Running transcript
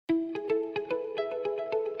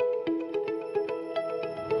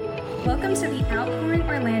Welcome to the Outpouring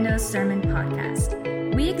Orlando Sermon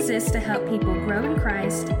Podcast. We exist to help people grow in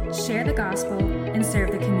Christ, share the gospel, and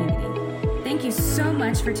serve the community. Thank you so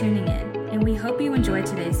much for tuning in, and we hope you enjoy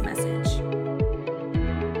today's message.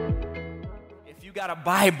 If you got a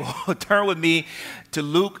Bible, turn with me to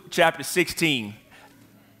Luke chapter 16.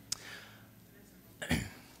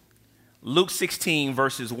 Luke 16,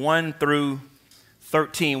 verses 1 through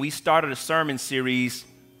 13. We started a sermon series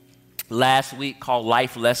last week called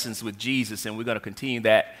Life Lessons with Jesus, and we're going to continue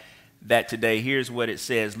that today. Here's what it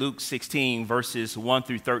says. Luke 16, verses 1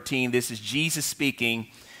 through 13. This is Jesus speaking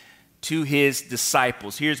to his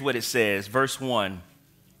disciples. Here's what it says. Verse 1.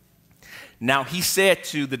 Now he said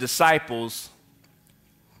to the disciples,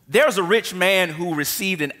 "There's a rich man who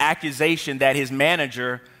received an accusation that his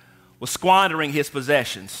manager was squandering his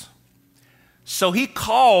possessions. So he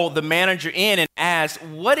called the manager in and asked,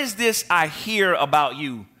 'What is this I hear about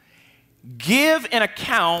you? Give an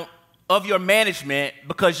account of your management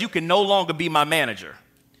because you can no longer be my manager.'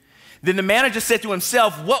 Then the manager said to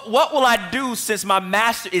himself, what will I do since my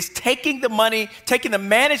master is taking the money, taking the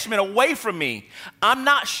management away from me? I'm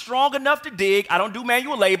not strong enough to dig. I don't do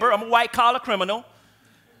manual labor. I'm a white-collar criminal.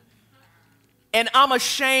 And I'm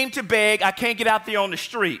ashamed to beg. I can't get out there on the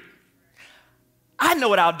street. I know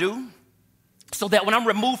what I'll do, so that when I'm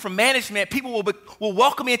removed from management, people will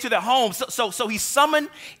welcome me into their homes." So he summoned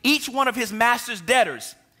each one of his master's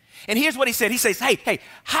debtors. And here's what he said. He says, hey,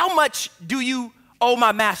 how much do you owe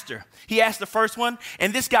my master? He asked the first one,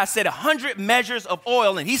 and this guy said 100 measures of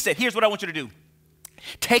oil. And he said, here's what I want you to do.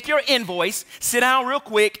 Take your invoice, sit down real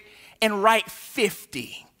quick, and write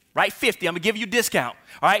 50. Write 50. I'm going to give you a discount.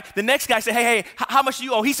 All right. The next guy said, hey, how much do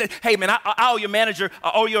you owe? He said, hey, man, I owe your manager,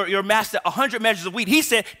 I owe your master 100 measures of wheat. He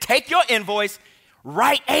said, take your invoice,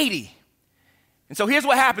 write 80. And so here's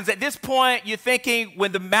what happens. At this point, you're thinking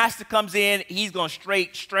when the master comes in, he's going to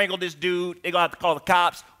straight strangle this dude. They're going to have to call the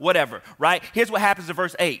cops, whatever, right? Here's what happens in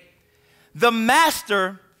verse 8. The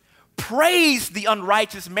master praised the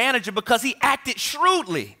unrighteous manager because he acted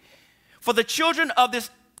shrewdly. For the children of this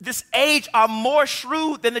age are more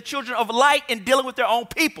shrewd than the children of light in dealing with their own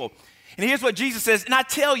people. And here's what Jesus says, and I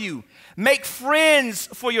tell you, make friends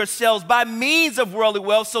for yourselves by means of worldly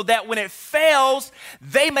wealth so that when it fails,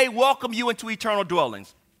 they may welcome you into eternal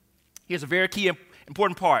dwellings. Here's a very key,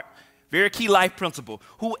 important part, very key life principle.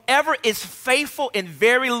 Whoever is faithful in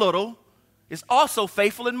very little is also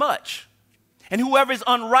faithful in much. And whoever is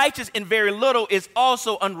unrighteous in very little is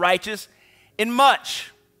also unrighteous in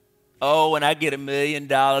much. Oh, when I get $1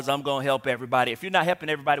 million, I'm going to help everybody. If you're not helping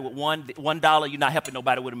everybody with $1, you're not helping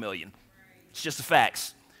nobody with $1 million. It's just the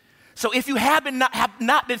facts. So if you have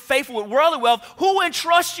not been faithful with worldly wealth, who will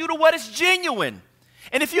entrust you to what is genuine?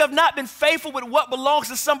 And if you have not been faithful with what belongs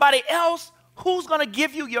to somebody else, who's going to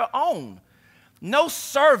give you your own? No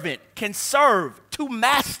servant can serve two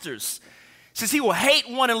masters, since he will hate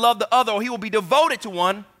one and love the other, or he will be devoted to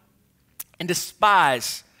one and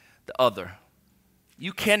despise the other.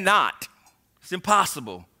 You cannot, it's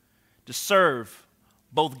impossible to serve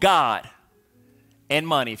both God and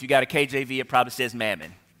money. If you got a KJV, it probably says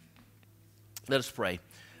mammon. Let us pray.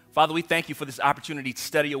 Father, we thank you for this opportunity to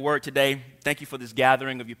study your word today. Thank you for this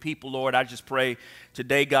gathering of your people, Lord. I just pray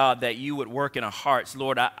today, God, that you would work in our hearts.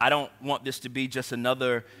 Lord, I don't want this to be just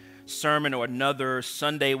another sermon or another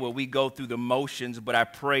Sunday where we go through the motions, but I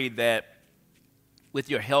pray that with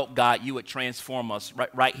your help, God, you would transform us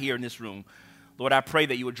right here in this room. Lord, I pray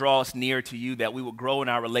that you would draw us near to you, that we would grow in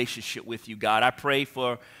our relationship with you, God. I pray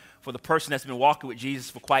for the person that's been walking with Jesus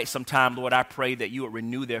for quite some time, Lord, I pray that you would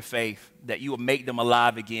renew their faith, that you would make them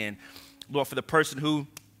alive again. Lord, for the person who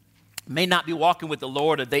may not be walking with the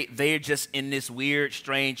Lord, or they're just in this weird,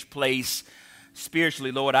 strange place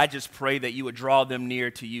spiritually, Lord, I just pray that you would draw them near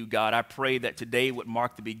to you, God. I pray that today would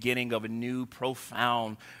mark the beginning of a new,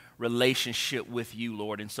 profound relationship with you,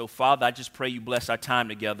 Lord. And so, Father, I just pray you bless our time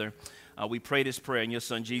together. We pray this prayer in your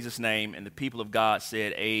son Jesus' name, and the people of God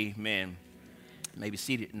said amen. You may be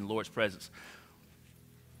seated in the Lord's presence.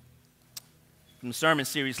 From the sermon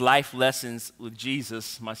series, Life Lessons with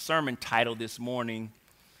Jesus, my sermon title this morning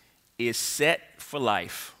is Set for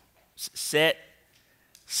Life. Set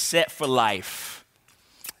for Life.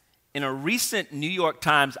 In a recent New York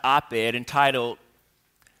Times op-ed entitled,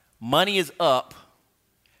 "Money is Up,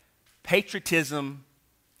 Patriotism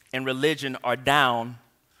and Religion Are Down,"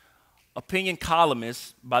 opinion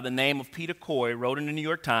columnist by the name of Peter Coy wrote in the New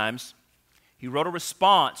York Times. He wrote a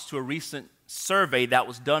response to a recent survey that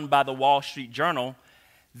was done by the Wall Street Journal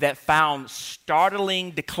that found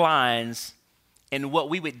startling declines in what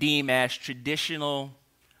we would deem as traditional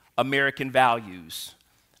American values.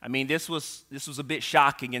 I mean, this was a bit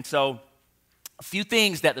shocking. And so A few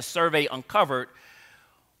things that the survey uncovered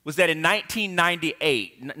was that in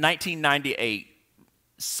 1998,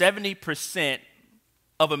 70%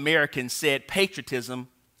 of Americans said patriotism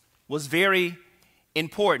was very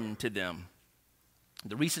important to them.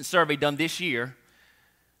 The recent survey done this year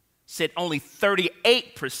said only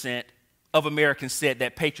 38% of Americans said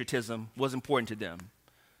that patriotism was important to them.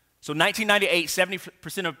 So 1998,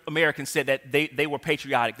 70% of Americans said that they were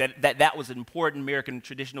patriotic, that was an important American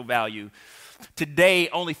traditional value. Today,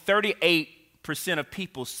 only 38% of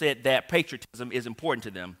people said that patriotism is important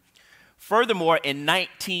to them. Furthermore, in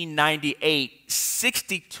 1998,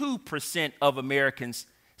 62% of Americans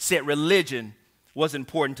said religion was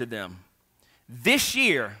important to them. This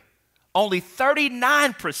year, only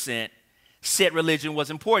 39% said religion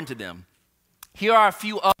was important to them. Here are a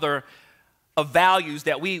few other values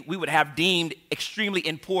that we would have deemed extremely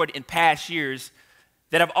important in past years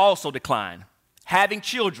that have also declined. Having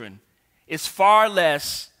children is far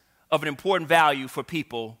less of an important value for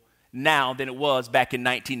people now than it was back in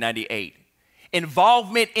 1998.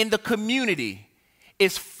 Involvement in the community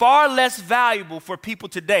is far less valuable for people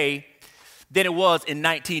today than it was in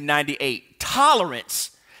 1998.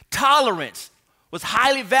 Tolerance was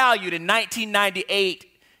highly valued in 1998.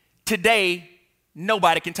 Today,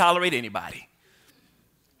 nobody can tolerate anybody.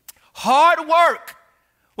 Hard work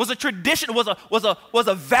was a tradition, was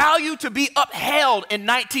a value to be upheld in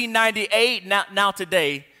 1998. Now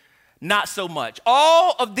today, not so much.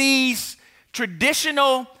 All of these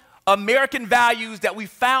traditional American values that we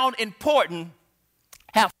found important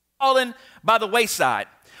have fallen by the wayside.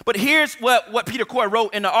 But here's what Peter Coy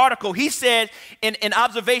wrote in the article. He said, in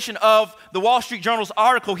observation of the Wall Street Journal's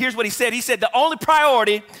article, here's what he said. He said, the only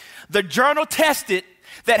priority the journal tested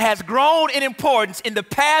that has grown in importance in the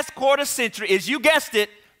past quarter century is, you guessed it,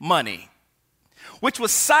 money, which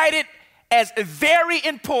was cited as very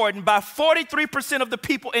important by 43% of the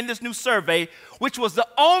people in this new survey, which was the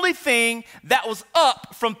only thing that was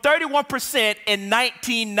up from 31% in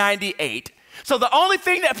 1998. So the only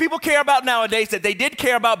thing that people care about nowadays that they did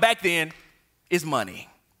care about back then is money.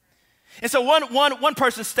 And so one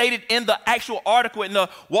person stated in the actual article in the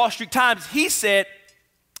Wall Street Times, he said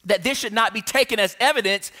that this should not be taken as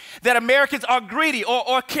evidence that Americans are greedy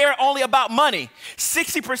or care only about money.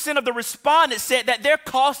 60% of the respondents said that their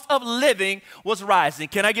cost of living was rising.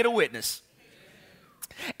 Can I get a witness?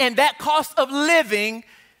 And that cost of living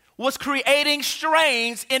was creating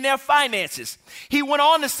strains in their finances. He went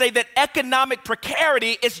on to say that economic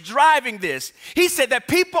precarity is driving this. He said that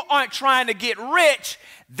people aren't trying to get rich,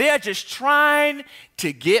 they're just trying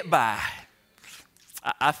to get by.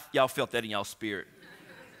 Y'all felt that in y'all spirit.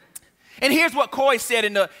 And here's what Coy said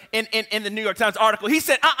in the New York Times article. He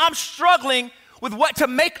said, I'm struggling with what to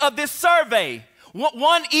make of this survey.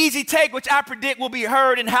 One easy take, which I predict will be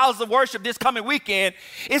heard in houses of worship this coming weekend,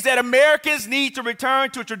 is that Americans need to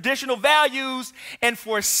return to traditional values and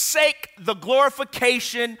forsake the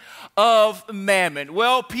glorification of mammon.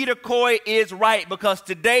 Well, Peter Coy is right, because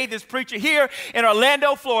today this preacher here in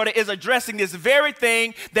Orlando, Florida, is addressing this very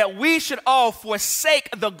thing, that we should all forsake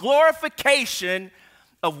the glorification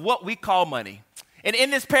of what we call money. And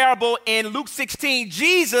in this parable in Luke 16,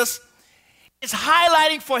 Jesus is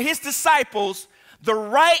highlighting for his disciples the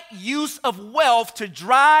right use of wealth to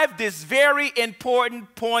drive this very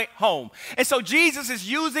important point home. And so Jesus is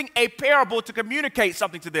using a parable to communicate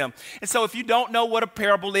something to them. And so if you don't know what a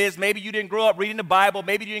parable is, maybe you didn't grow up reading the Bible,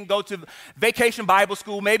 maybe you didn't go to vacation Bible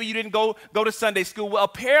school, maybe you didn't go to Sunday school. Well, a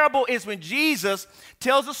parable is when Jesus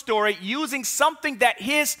tells a story using something that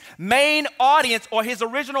his main audience or his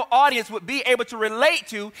original audience would be able to relate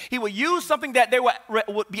to. He would use something that they would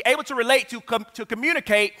be able to relate to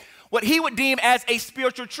communicate what he would deem as a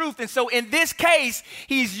spiritual truth. And so in this case,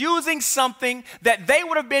 he's using something that they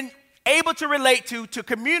would have been able to relate to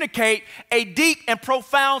communicate a deep and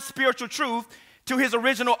profound spiritual truth to his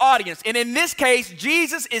original audience. And in this case,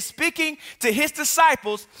 Jesus is speaking to his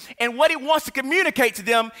disciples, and what he wants to communicate to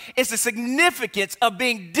them is the significance of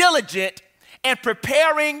being diligent and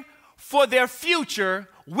preparing for their future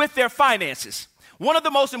with their finances. One of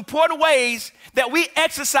the most important ways that we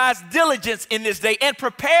exercise diligence in this day and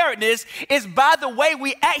preparedness is by the way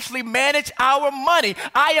we actually manage our money.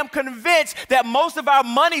 I am convinced that most of our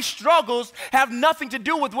money struggles have nothing to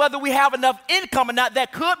do with whether we have enough income or not.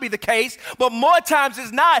 That could be the case, but more times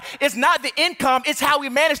it's not. It's not the income, it's how we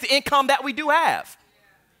manage the income that we do have.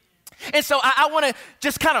 And so I want to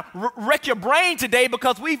just kind of wreck your brain today,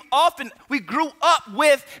 because we grew up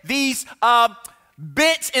with these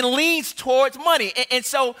bents and leans towards money. And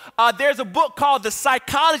so there's a book called The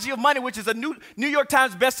Psychology of Money, which is a New York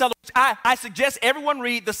Times bestseller. I suggest everyone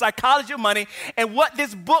read The Psychology of Money. And what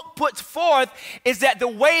this book puts forth is that the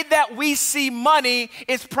way that we see money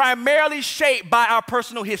is primarily shaped by our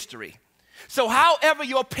personal history. So however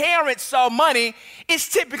your parents saw money is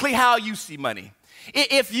typically how you see money.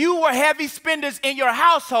 If you were heavy spenders in your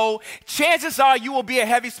household, chances are you will be a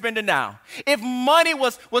heavy spender now. If money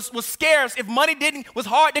was scarce, if money was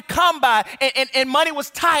hard to come by, and money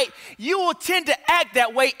was tight, you will tend to act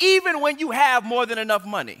that way even when you have more than enough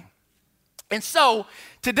money. And so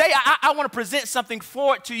today I want to present something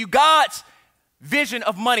forward to you, God's vision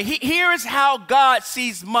of money. Here is how God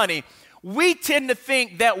sees money. We tend to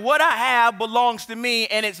think that what I have belongs to me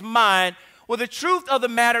and it's mine. Well, the truth of the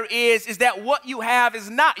matter is that what you have is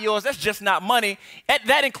not yours. That's just not money.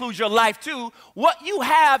 That includes your life too. What you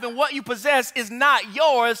have and what you possess is not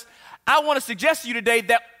yours. I want to suggest to you today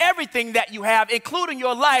that everything that you have, including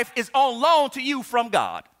your life, is on loan to you from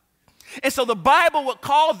God. And so the Bible would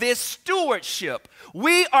call this stewardship.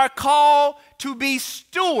 We are called to be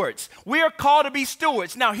stewards. We are called to be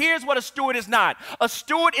stewards. Now, here's what a steward is not. A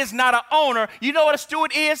steward is not an owner. You know what a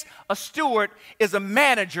steward is? A steward is a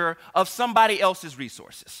manager of somebody else's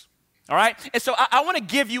resources. All right? And so I want to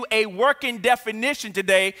give you a working definition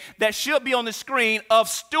today that should be on the screen of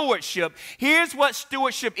stewardship. Here's what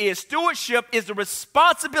stewardship is. Stewardship is the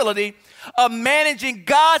responsibility of managing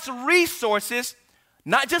God's resources,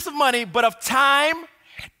 not just of money, but of time,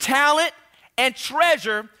 talent, and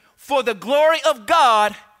treasure for the glory of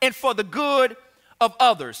God and for the good of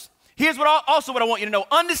others. Here's what I want you to know.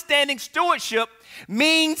 Understanding stewardship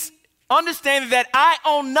means understanding that I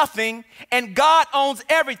own nothing and God owns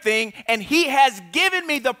everything, and He has given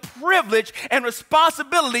me the privilege and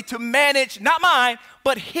responsibility to manage, not mine,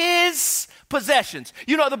 but His possessions.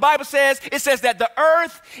 You know what the Bible says? It says that the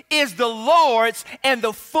earth is the Lord's and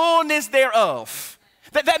the fullness thereof.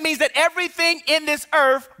 That means that everything in this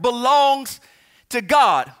earth belongs to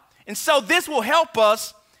God. And so this will help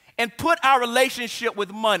us and put our relationship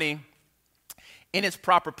with money in its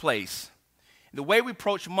proper place. The way we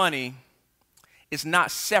approach money is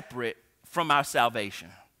not separate from our salvation.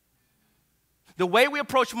 The way we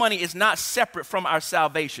approach money is not separate from our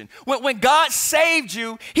salvation. When God saved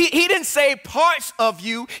you, He didn't save parts of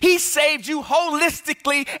you. He saved you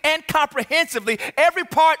holistically and comprehensively. Every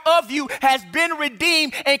part of you has been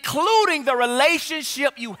redeemed, including the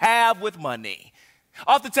relationship you have with money.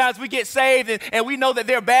 Oftentimes we get saved and we know that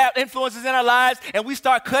there are bad influences in our lives, and we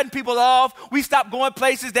start cutting people off. We stop going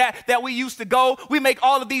places that we used to go. We make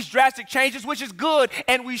all of these drastic changes, which is good,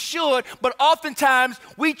 and we should. But oftentimes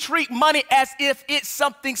we treat money as if it's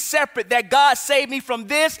something separate, that God saved me from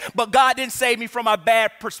this, but God didn't save me from my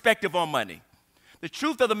bad perspective on money. The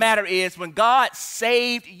truth of the matter is, when God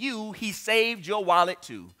saved you, He saved your wallet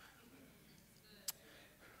too.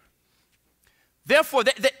 Therefore,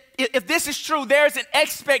 if this is true, there's an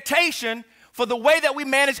expectation for the way that we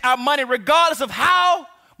manage our money, regardless of how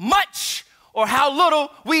much or how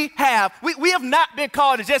little we have. We have not been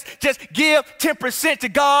called to just give 10% to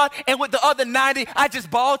God, and with the other 90, I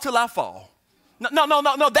just ball till I fall.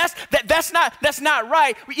 No. That's not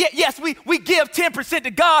right. Yes, we give 10%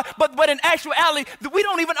 to God, but in actuality, we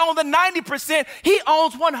don't even own the 90%. He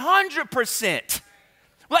owns 100%.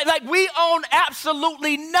 Like we own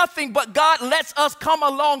absolutely nothing, but God lets us come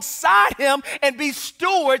alongside Him and be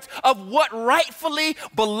stewards of what rightfully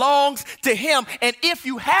belongs to Him. And if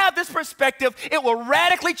you have this perspective, it will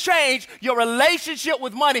radically change your relationship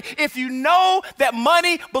with money. If you know that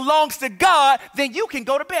money belongs to God, then you can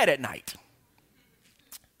go to bed at night.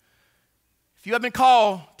 If you have been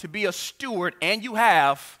called to be a steward, and you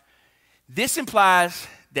have, this implies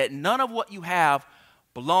that none of what you have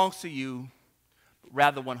belongs to you.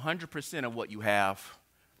 Rather, 100% of what you have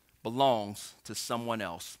belongs to someone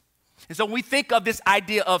else. And so when we think of this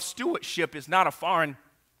idea of stewardship, it's not a foreign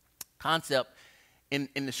concept in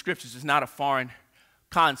the scriptures. It's not a foreign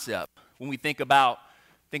concept. When we think about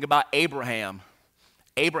Abraham,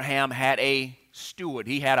 Abraham had a steward.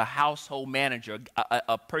 He had a household manager,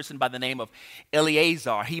 a person by the name of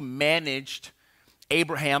Eleazar. He managed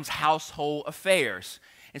Abraham's household affairs.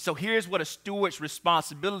 And so here's what a steward's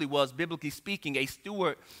responsibility was. Biblically speaking, a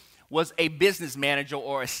steward was a business manager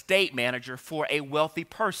or estate manager for a wealthy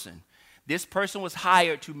person. This person was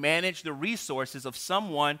hired to manage the resources of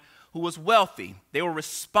someone who was wealthy. They were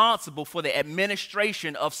responsible for the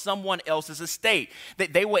administration of someone else's estate.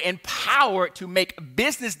 They were empowered to make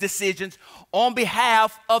business decisions on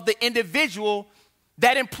behalf of the individual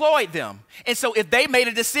that employed them. And so if they made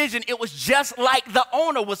a decision, it was just like the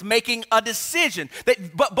owner was making a decision.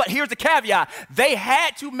 But here's the caveat. They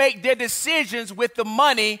had to make their decisions with the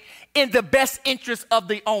money in the best interest of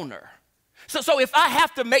the owner. So if I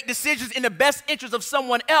have to make decisions in the best interest of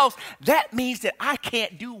someone else, that means that I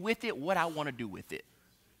can't do with it what I want to do with it.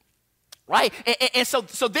 Right? And so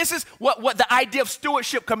this is what the idea of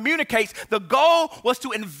stewardship communicates. The goal was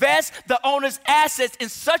to invest the owner's assets in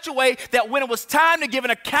such a way that when it was time to give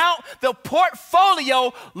an account, the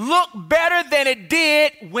portfolio looked better than it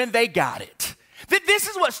did when they got it. This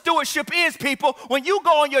is what stewardship is, people. When you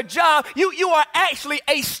go on your job, you are actually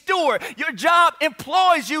a steward. Your job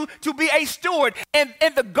employs you to be a steward. And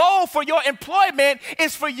the goal for your employment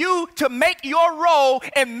is for you to make your role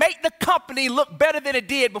and make the company look better than it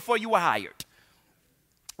did before you were hired.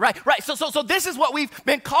 Right. So this is what we've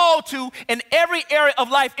been called to in every area of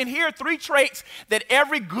life. And here are 3 traits that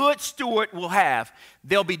every good steward will have.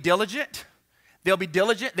 They'll be diligent. They'll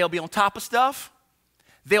be on top of stuff.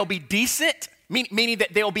 They'll be decent. Meaning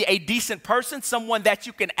that they'll be a decent person, someone that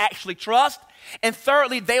you can actually trust. And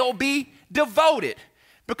thirdly, they'll be devoted.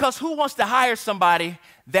 Because who wants to hire somebody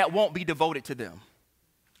that won't be devoted to them?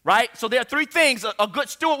 Right? So there are 3 things. A good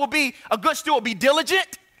steward will be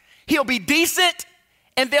diligent, he'll be decent,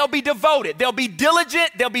 and they'll be devoted. They'll be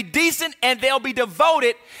diligent, they'll be decent, and they'll be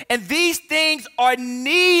devoted. And these things are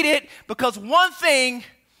needed because one thing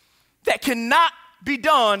that cannot be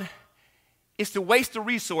done is to waste the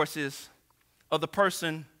resources of the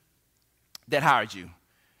person that hired you,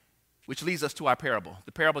 which leads us to our parable.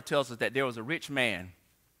 The parable tells us that there was a rich man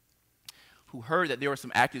who heard that there were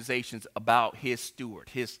some accusations about his steward,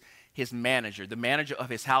 his manager, the manager of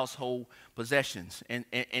his household possessions. And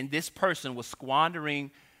this person was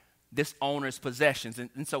squandering this owner's possessions.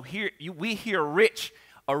 And so here we hear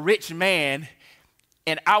a rich man,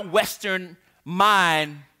 and our Western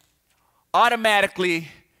mind automatically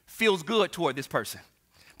feels good toward this person.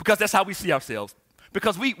 Because that's how we see ourselves.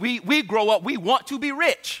 Because we grow up, we want to be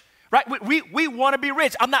rich, right? We want to be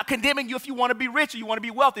rich. I'm not condemning you if you want to be rich or you want to be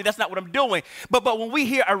wealthy. That's not what I'm doing. But when we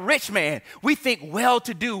hear a rich man, we think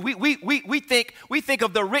well-to-do. We think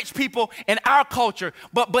of the rich people in our culture.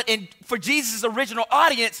 But for Jesus' original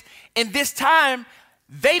audience, in this time,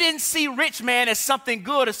 they didn't see rich man as something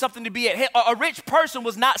good or something to be at. A rich person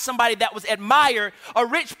was not somebody that was admired. A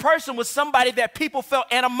rich person was somebody that people felt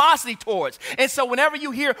animosity towards. And so whenever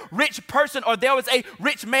you hear rich person or there was a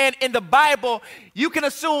rich man in the Bible, you can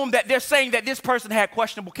assume that they're saying that this person had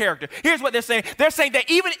questionable character. Here's what they're saying. They're saying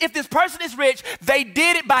that even if this person is rich, they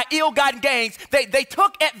did it by ill-gotten gains. They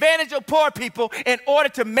took advantage of poor people in order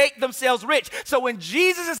to make themselves rich. So when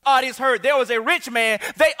Jesus' audience heard there was a rich man,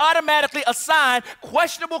 they automatically assigned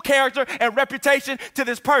questionable character and reputation to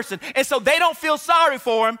this person. And so they don't feel sorry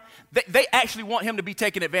for him. They actually want him to be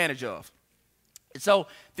taken advantage of. And so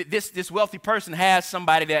this wealthy person has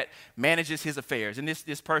somebody that manages his affairs. And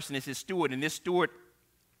this person is his steward. And this steward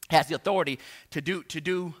has the authority to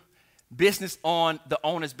do business on the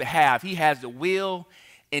owner's behalf. He has the will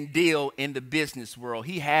and deal in the business world.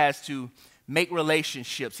 He has to make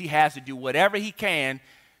relationships. He has to do whatever he can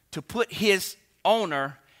to put his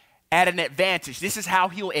owner at an advantage. This is how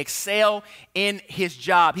he'll excel in his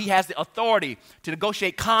job. He has the authority to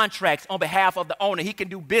negotiate contracts on behalf of the owner. He can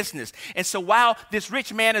do business. And so while this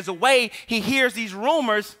rich man is away, he hears these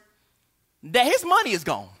rumors that his money is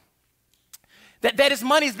gone. That his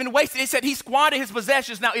money has been wasted. They said he squandered his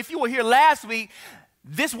possessions. Now, if you were here last week,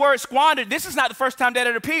 this word squandered, this is not the first time that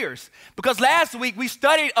it appears. Because last week we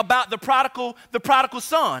studied about the prodigal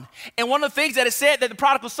son. And one of the things that it said that the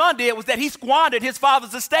prodigal son did was that he squandered his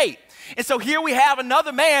father's estate. And so here we have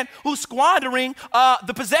another man who's squandering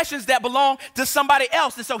the possessions that belong to somebody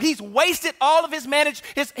else. And so he's wasted all of his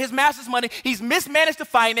master's money. He's mismanaged the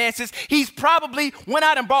finances. He's probably went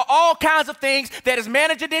out and bought all kinds of things that his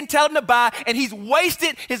manager didn't tell him to buy. And he's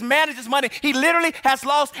wasted his manager's money. He literally has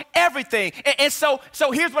lost everything. And so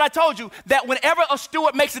here's what I told you, that whenever a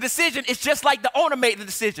steward makes a decision, it's just like the owner made the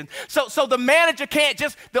decision. So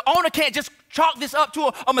the owner can't just chalk this up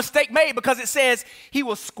to a mistake made, because it says he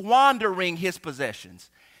was squandering his possessions.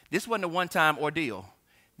 This wasn't a one-time ordeal.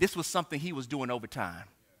 This was something he was doing over time.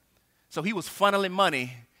 So he was funneling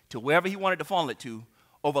money to wherever he wanted to funnel it to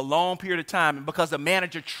over a long period of time. And because the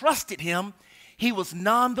manager trusted him, he was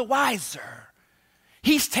none the wiser.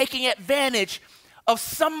 He's taking advantage of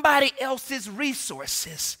somebody else's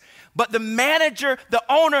resources. But the manager, the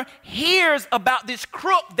owner, hears about this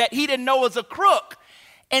crook that he didn't know was a crook.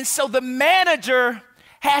 And so the manager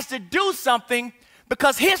has to do something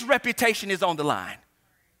because his reputation is on the line.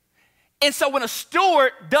 And so when a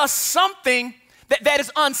steward does something that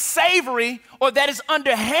is unsavory or that is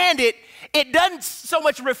underhanded, it doesn't so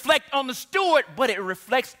much reflect on the steward, but it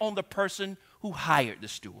reflects on the person who hired the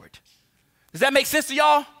steward. Does that make sense to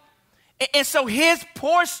y'all? And so his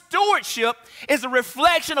poor stewardship is a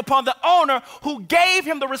reflection upon the owner who gave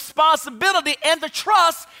him the responsibility and the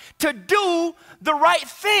trust to do the right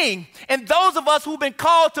thing. And those of us who've been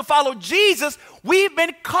called to follow Jesus, we've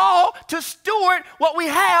been called to steward what we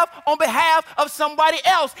have on behalf of somebody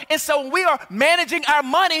else. And so when we are managing our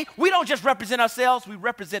money, we don't just represent ourselves, we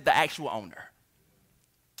represent the actual owner.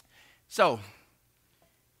 So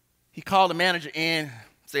he called the manager in,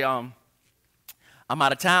 say, I'm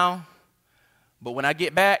out of town. But when I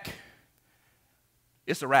get back,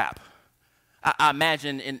 it's a wrap. I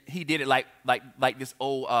imagine, and he did it like this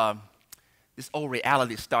old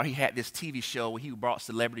reality star. He had this TV show where he brought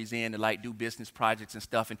celebrities in to like do business projects and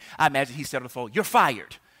stuff. And I imagine he said on the phone, "You're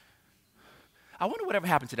fired." I wonder whatever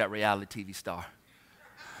happened to that reality TV star.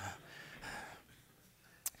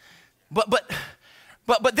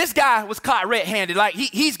 But this guy was caught red-handed. Like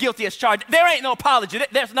he's guilty as charged. There ain't no apology.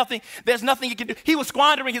 There's nothing he can do. He was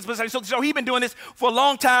squandering his position. So he's been doing this for a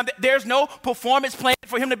long time. There's no performance plan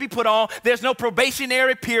for him to be put on. There's no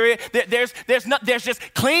probationary period. There's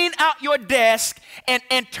just clean out your desk and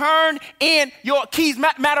turn in your keys.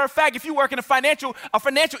 Matter of fact, if you work in a financial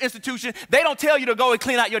institution, they don't tell you to go and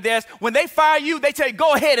clean out your desk. When they fire you, they tell you,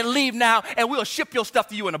 go ahead and leave now, and we'll ship your stuff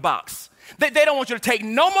to you in a box. They don't want you to take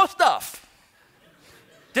no more stuff.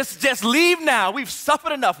 Just leave now. We've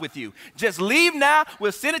suffered enough with you. Just leave now.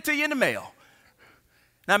 We'll send it to you in the mail.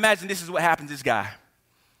 Now imagine this is what happens to this guy.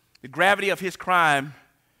 The gravity of his crime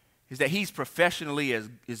is that he's professionally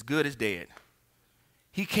as good as dead.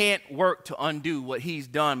 He can't work to undo what he's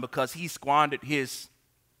done because he squandered his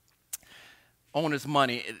owner's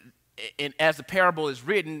money. And as the parable is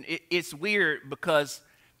written, it's weird because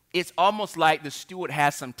it's almost like the steward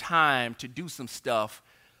has some time to do some stuff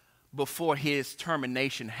before his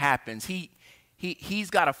termination happens. He's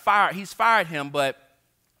fired him, but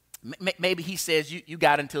maybe he says you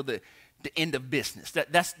got until the end of business.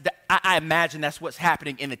 I imagine that's what's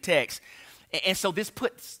happening in the text. And so this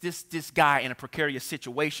puts this guy in a precarious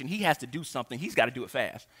situation. He has to do something. He's got to do it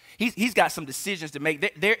fast. He's got some decisions to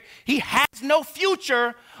make. He has no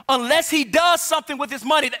future unless he does something with his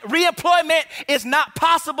money. Reemployment is not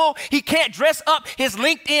possible. He can't dress up his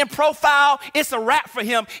LinkedIn profile. It's a wrap for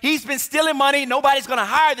him. He's been stealing money. Nobody's going to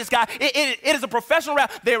hire this guy. It is a professional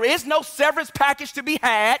wrap. There is no severance package to be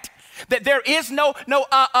had. That there is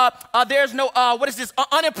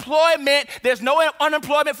unemployment. There's no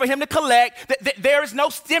unemployment for him to collect. There is no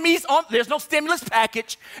there's no stimulus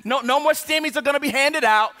package. No more stimmies are going to be handed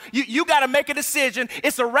out. You got to make a decision.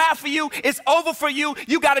 It's a wrap for you. It's over for you.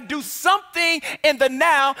 You got to do something in the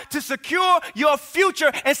now to secure your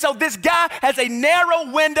future. And so this guy has a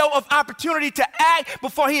narrow window of opportunity to act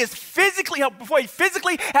before he physically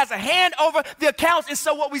has a hand over the accounts. And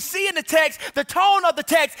so what we see in the text, the tone of the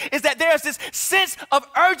text is that there's this sense of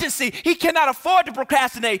urgency. He cannot afford to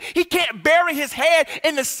procrastinate. He can't bury his head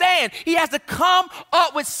in the sand. He has to come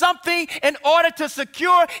up with something in order to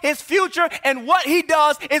secure his future. And what he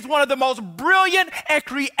does is one of the most brilliant and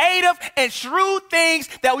creative and shrewd things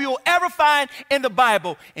that we will ever find in the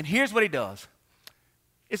Bible. And here's what he does.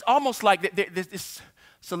 It's almost like there's this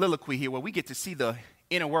soliloquy here where we get to see the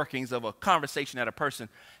inner workings of a conversation that a person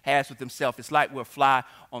has with himself. It's like we're a fly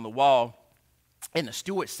on the wall. And the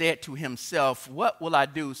steward said to himself, "What will I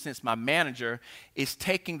do since my manager is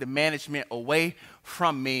taking the management away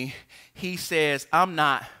from me?" He says, "I'm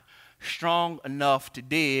not strong enough to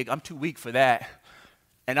dig. I'm too weak for that.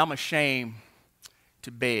 And I'm ashamed to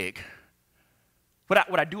beg."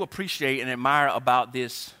 What I do appreciate and admire about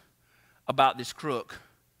this crook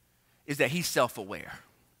is that he's self-aware.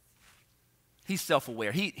 He's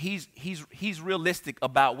self-aware. He's realistic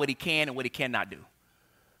about what he can and what he cannot do.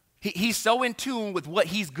 He's so in tune with what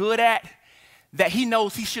he's good at that he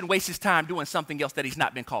knows he shouldn't waste his time doing something else that he's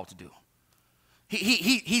not been called to do.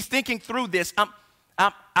 He's thinking through this. I'm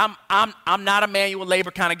not a manual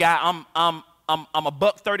labor kind of guy. I'm a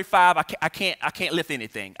 $135. I can't lift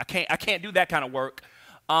anything. I can't do that kind of work.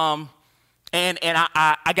 And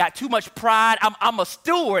I got too much pride. I'm a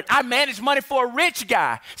steward. I manage money for a rich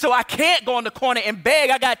guy, so I can't go in the corner and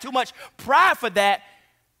beg. I got too much pride for that.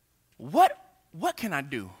 What can I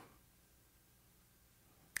do?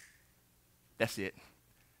 That's it.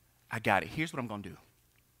 I got it. Here's what I'm going to do.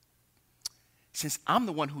 Since I'm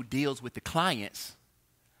the one who deals with the clients,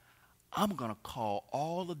 I'm going to call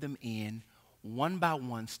all of them in one by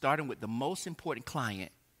one, starting with the most important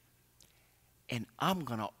client, and I'm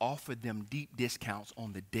going to offer them deep discounts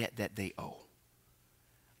on the debt that they owe.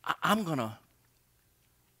 I'm going to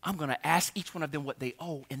I'm going to ask each one of them what they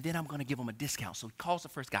owe, and then I'm going to give them a discount. So he calls the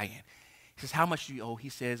first guy in. He says, how much do you owe? He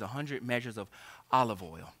says 100 measures of olive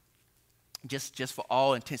oil. Just for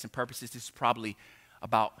all intents and purposes, this is probably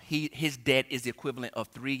about, his debt is the equivalent of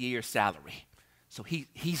 3 years' salary. So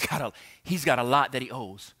he's got a lot that he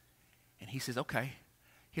owes. And he says, okay,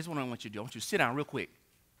 here's what I want you to do. I want you to sit down real quick.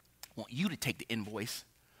 I want you to take the invoice,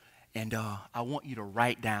 and I want you to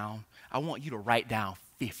write down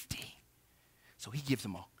 50. So he gives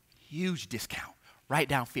him a huge discount. Write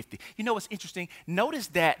down 50. You know what's interesting? Notice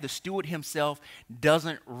that the steward himself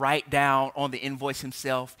doesn't write down on the invoice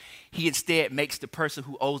himself. He instead makes the person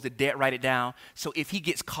who owes the debt write it down. So if he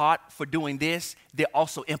gets caught for doing this, they're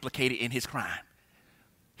also implicated in his crime.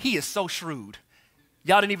 He is so shrewd.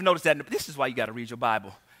 Y'all didn't even notice that. This is why you got to read your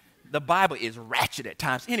Bible. The Bible is ratchet at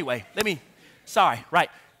times. Anyway, right.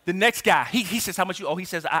 The next guy, he says, how much you owe? He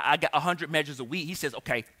says, I got 100 measures of wheat. He says,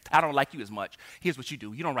 okay, I don't like you as much. Here's what you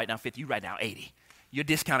do. You don't write down 50, you write down 80. Your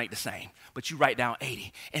discount ain't the same, but you write down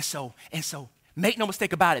 80. And so, make no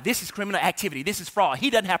mistake about it. This is criminal activity. This is fraud. He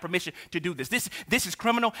doesn't have permission to do this. This is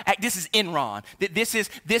criminal. This is Enron. This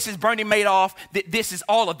is Bernie Madoff. This is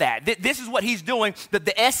all of that. This is what he's doing.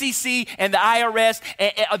 The SEC and the IRS,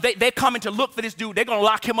 they're coming to look for this dude. They're going to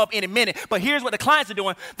lock him up any minute. But here's what the clients are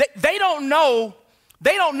doing. They don't know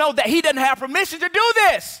that he doesn't have permission to do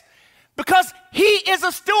this, because he is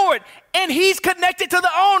a steward and he's connected to the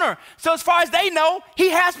owner. So as far as they know, he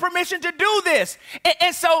has permission to do this.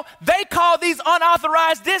 And so they call these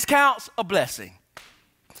unauthorized discounts a blessing.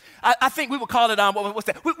 I think we would call it, what's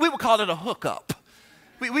that? We would call it a hookup.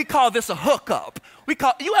 We call this a hookup.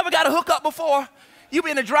 You ever got a hookup before? You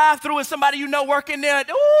be in a drive-thru and somebody you know working there, ooh,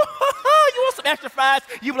 you want some extra fries?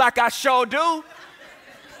 You be like, I sure do.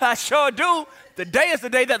 I sure do. The day is the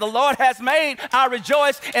day that the Lord has made. I'll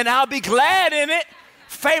rejoice and I'll be glad in it.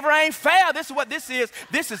 Favor ain't fair. This is what this is.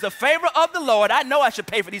 This is the favor of the Lord. I know I should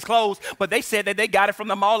pay for these clothes, but they said that they got it from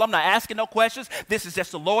the mall. I'm not asking no questions. This is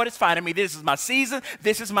just the Lord is finding me. This is my season.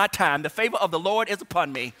 This is my time. The favor of the Lord is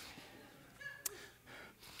upon me.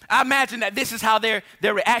 I imagine that this is how they're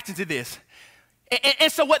reacting to this.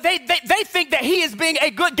 And so what they think that he is being a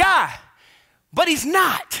good guy, but he's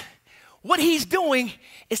not. What he's doing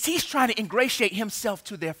is he's trying to ingratiate himself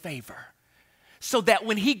to their favor so that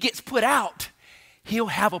when he gets put out, he'll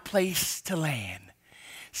have a place to land.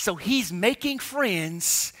 So he's making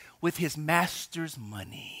friends with his master's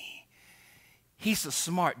money. He's a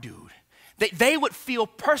smart dude. They would feel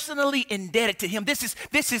personally indebted to him. This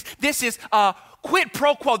is quid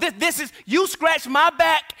pro quo. This is you scratch my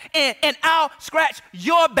back and I'll scratch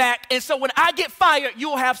your back. And so when I get fired,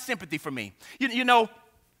 you'll have sympathy for me. You know,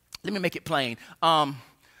 let me make it plain. A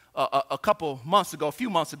few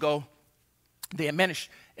months ago, the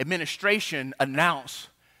administration announced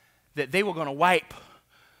that they were going to wipe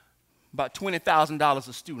about $20,000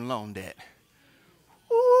 of student loan debt.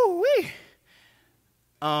 Ooh-wee.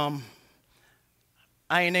 I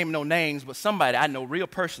ain't naming no names, but somebody I know real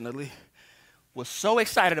personally was so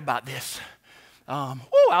excited about this. I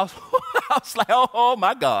was like, oh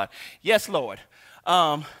my God. Yes, Lord.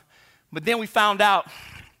 But then we found out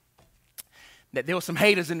that there were some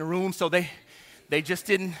haters in the room, so they just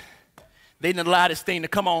didn't allow this thing to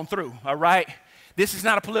come on through, all right? This is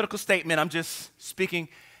not a political statement. I'm just speaking,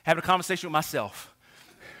 having a conversation with myself.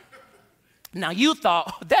 Now, you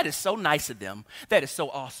thought, oh, that is so nice of them. That is so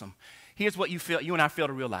awesome. Here's what you and I fail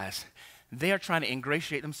to realize. They're trying to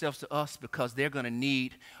ingratiate themselves to us because they're going to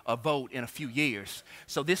need a vote in a few years.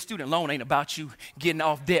 So this student loan ain't about you getting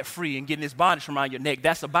off debt-free and getting this bondage from around your neck.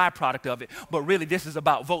 That's a byproduct of it. But really, this is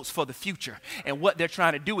about votes for the future. And what they're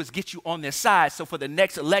trying to do is get you on their side. So for the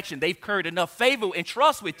next election, they've incurred enough favor and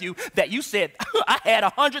trust with you that you said, I had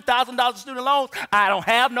 $100,000 of student loans. I don't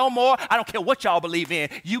have no more. I don't care what y'all believe in.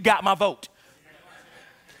 You got my vote.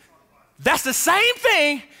 That's the same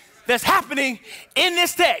thing that's happening in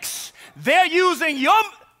this text. They're using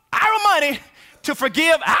our money to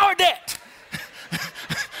forgive our debt.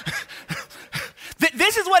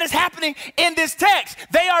 This is what is happening in this text.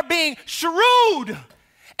 They are being shrewd.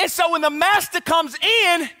 And so when the master comes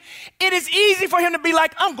in, it is easy for him to be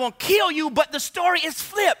like, I'm going to kill you, but the story is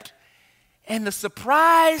flipped. And the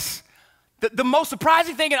surprise, the most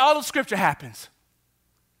surprising thing in all of Scripture happens.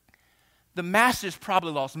 The master's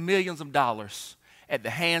probably lost millions of dollars at the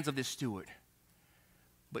hands of this steward.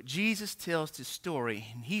 But Jesus tells this story,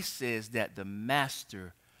 and he says that the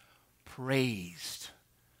master praised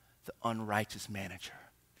the unrighteous manager.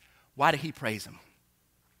 Why did he praise him?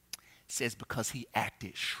 It says because he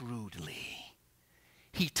acted shrewdly.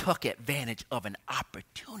 He took advantage of an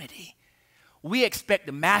opportunity. We expect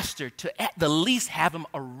the master to at the least have him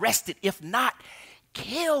arrested, if not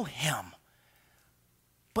kill him.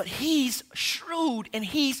 But he's shrewd and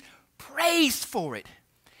he's praised for it.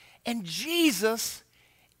 And Jesus,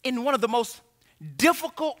 in one of the most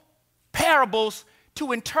difficult parables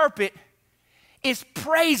to interpret, is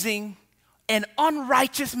praising an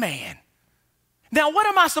unrighteous man. Now, what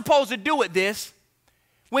am I supposed to do with this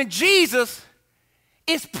when Jesus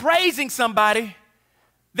is praising somebody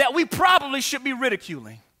that we probably should be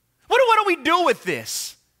ridiculing? What do we do with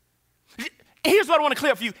this? Here's what I want to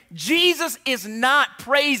clear up for you. Jesus is not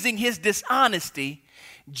praising his dishonesty.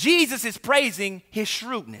 Jesus is praising his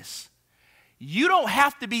shrewdness. You don't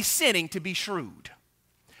have to be sinning to be shrewd.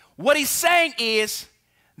 What he's saying is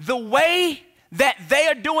the way that they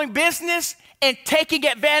are doing business and taking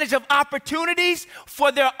advantage of opportunities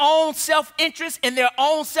for their own self-interest and their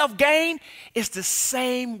own self-gain is the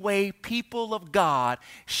same way people of God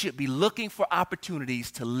should be looking for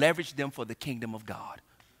opportunities to leverage them for the kingdom of God.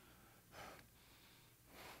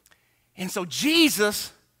 And so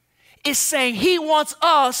Jesus is saying he wants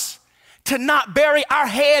us to not bury our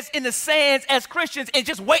heads in the sands as Christians and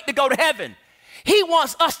just wait to go to heaven. He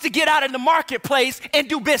wants us to get out in the marketplace and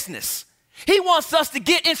do business. He wants us to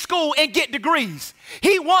get in school and get degrees.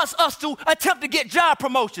 He wants us to attempt to get job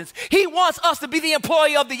promotions. He wants us to be the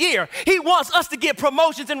employee of the year. He wants us to get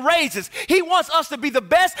promotions and raises. He wants us to be the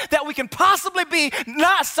best that we can possibly be,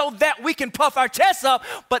 not so that we can puff our chests up,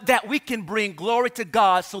 but that we can bring glory to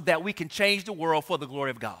God so that we can change the world for the glory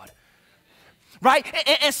of God. Right?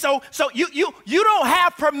 And so you don't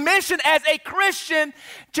have permission as a Christian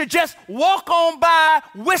to just walk on by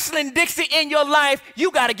whistling Dixie in your life. You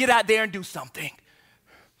got to get out there and do something.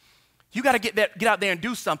 You got to get out there and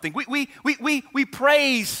do something. We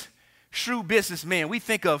praise shrewd businessmen. We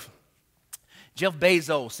think of Jeff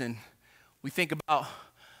Bezos, and we think about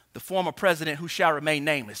the former president who shall remain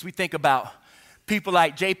nameless. We think about people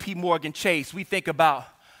like J.P. Morgan Chase. We think about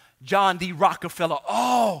John D. Rockefeller.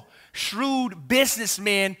 Oh, shrewd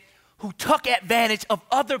businessmen who took advantage of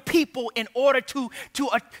other people in order to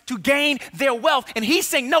gain their wealth. And he's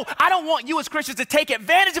saying, no, I don't want you as Christians to take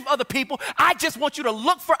advantage of other people. I just want you to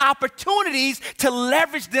look for opportunities to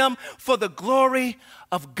leverage them for the glory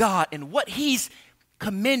of God. And what he's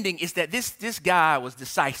commending is that this guy was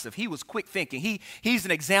decisive. He was quick thinking. He's an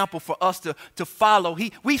example for us to follow.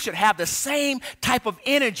 We should have the same type of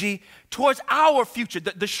energy towards our future,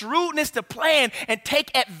 the shrewdness to plan and take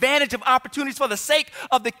advantage of opportunities for the sake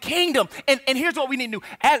of the kingdom. And here's what we need to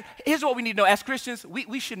do. Here's what we need to know as Christians.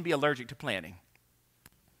 We shouldn't be allergic to planning.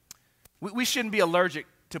 We shouldn't be allergic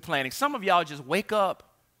to planning. Some of y'all just wake up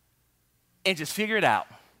and just figure it out.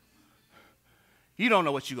 You don't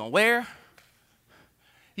know what you're going to wear.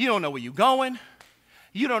 You don't know where you're going.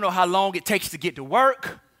 You don't know how long it takes to get to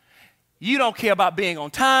work. You don't care about being on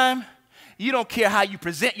time. You don't care how you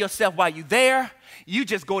present yourself while you're there. You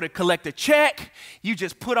just go to collect a check. You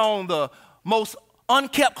just put on the most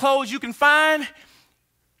unkept clothes you can find.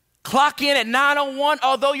 Clock in at 9:01,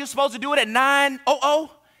 although you're supposed to do it at 9:00,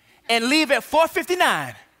 and leave at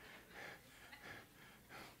 4:59.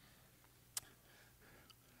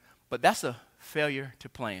 But that's a failure to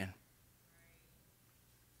plan.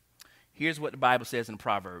 Here's what the Bible says in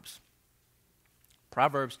Proverbs.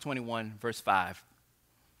 Proverbs 21, verse 5.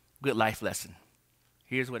 Good life lesson.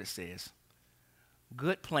 Here's what it says.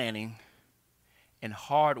 Good planning and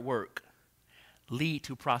hard work lead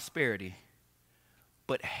to prosperity,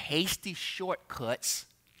 but hasty shortcuts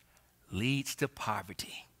leads to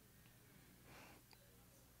poverty.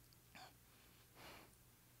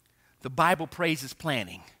 The Bible praises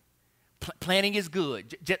planning. Planning is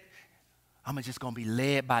good. I'm just going to be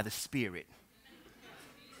led by the Spirit.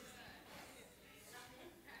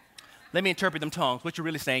 Let me interpret them tongues. What you're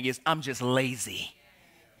really saying is, I'm just lazy.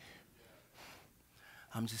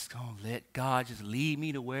 I'm just going to let God just lead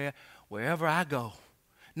me to wherever I go.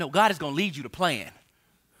 No, God is going to lead you to plan.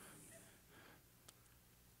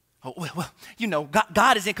 Oh, well,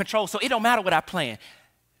 God is in control, so it don't matter what I plan.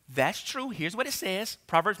 That's true. Here's what it says.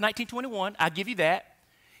 Proverbs 19:21. I'll give you that.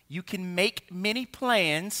 You can make many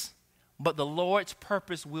plans, but the Lord's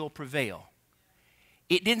purpose will prevail.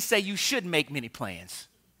 It didn't say you should make many plans.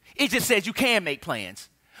 It just says you can make plans.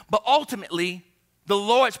 But ultimately, the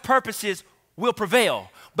Lord's purposes will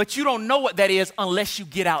prevail. But you don't know what that is unless you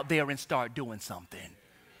get out there and start doing something.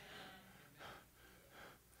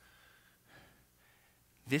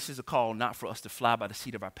 This is a call not for us to fly by the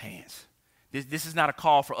seat of our pants. This is not a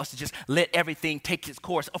call for us to just let everything take its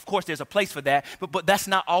course. Of course, there's a place for that, but that's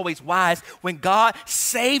not always wise. When God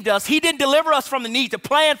saved us, he didn't deliver us from the need to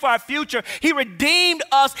plan for our future. He redeemed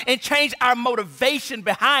us and changed our motivation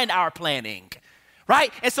behind our planning,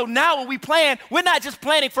 right? And so now when we plan, we're not just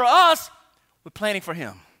planning for us, We're planning for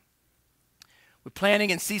him. We're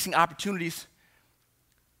planning and seizing opportunities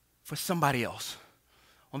for somebody else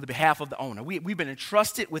on the behalf of the owner. We've been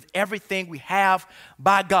entrusted with everything we have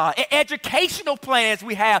by God. Educational plans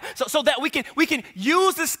we have so that we can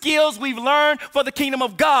use the skills we've learned for the kingdom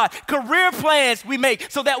of God. Career plans we make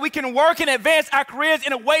so that we can work and advance our careers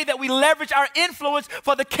in a way that we leverage our influence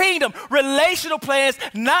for the kingdom. Relational plans,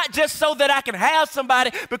 not just so that I can have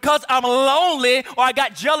somebody because I'm lonely or I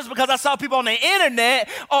got jealous because I saw people on the internet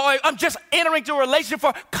or I'm just entering into a relationship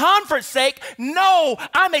for comfort's sake. No,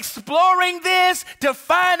 I'm exploring this to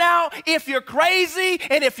find out if you're crazy,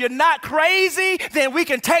 and if you're not crazy, then we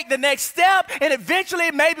can take the next step, and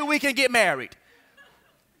eventually maybe we can get married.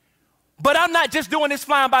 But I'm not just doing this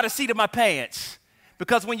flying by the seat of my pants,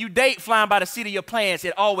 because when you date flying by the seat of your pants,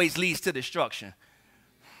 it always leads to destruction.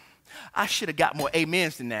 I should have got more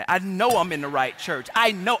amens than that. I know I'm in the right church.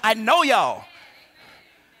 I know y'all.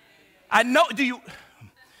 I know, do you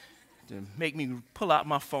make me pull out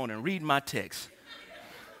my phone and read my text?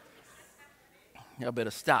 Y'all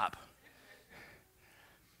better stop.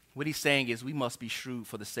 What he's saying is we must be shrewd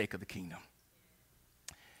for the sake of the kingdom.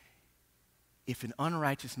 If an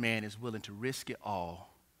unrighteous man is willing to risk it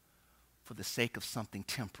all for the sake of something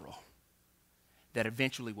temporal that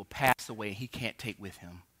eventually will pass away and he can't take with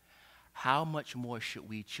him, how much more should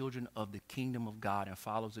we, children of the kingdom of God and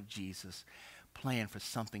followers of Jesus, plan for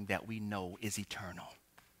something that we know is eternal?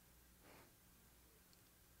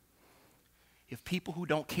 If people who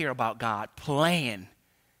don't care about God plan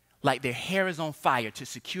like their hair is on fire to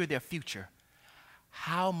secure their future,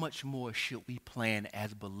 how much more should we plan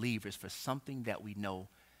as believers for something that we know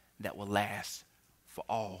that will last for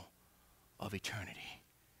all of eternity?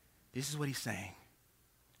 This is what he's saying.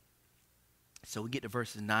 So we get to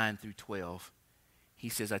verses 9 through 12. He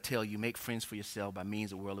says, I tell you, make friends for yourself by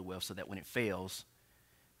means of worldly wealth so that when it fails,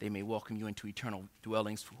 they may welcome you into eternal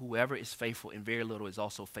dwellings. For whoever is faithful in very little is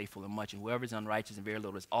also faithful in much, and whoever is unrighteous in very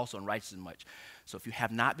little is also unrighteous in much. So if you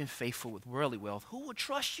have not been faithful with worldly wealth, who will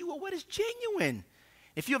trust you with what is genuine?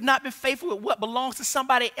 If you have not been faithful with what belongs to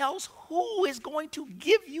somebody else, who is going to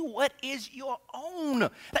give you what is your own?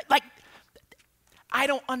 I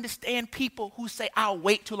don't understand people who say, I'll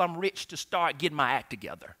wait till I'm rich to start getting my act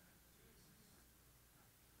together.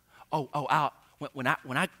 When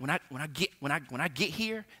I get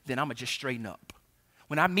here, then I'm gonna just straighten up.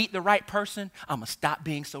 When I meet the right person, I'm gonna stop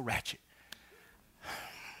being so ratchet.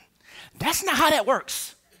 That's not how that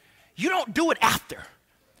works. You don't do it after.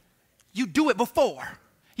 You do it before.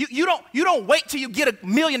 You don't wait till you get $1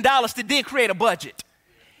 million to then create a budget.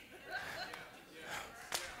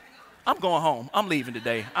 I'm going home. I'm leaving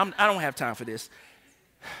today. I don't have time for this.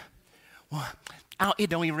 Well, it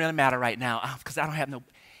don't even really matter right now because I don't have no.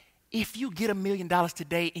 If you get $1 million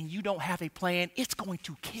today and you don't have a plan, it's going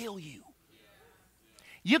to kill you.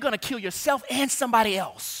 You're going to kill yourself and somebody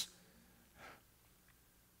else.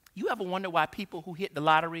 You ever wonder why people who hit the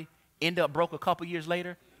lottery end up broke a couple years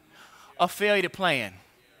later? A failure to plan.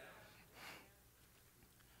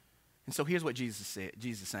 And so here's what Jesus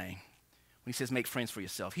is saying. When he says make friends for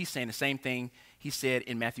yourself, he's saying the same thing he said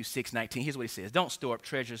in Matthew 6:19. Here's what he says. Don't store up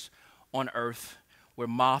treasures on earth where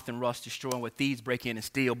moth and rust destroy and where thieves break in and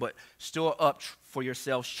steal, but store up for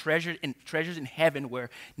yourselves treasures in heaven where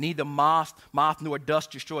neither moth nor dust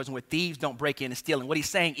destroys and where thieves don't break in and steal. And what he's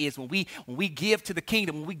saying is when we give to the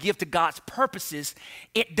kingdom, when we give to God's purposes,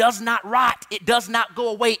 it does not rot. It does not go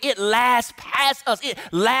away. It lasts past us. It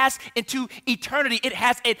lasts into eternity. It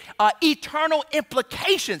has eternal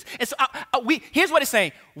implications. And so here's what it's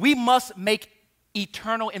saying. We must make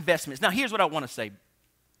eternal investments. Now, here's what I want to say.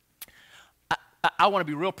 I want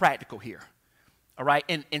to be real practical here, all right?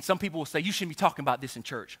 And some people will say, you shouldn't be talking about this in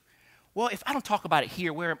church. Well, if I don't talk about it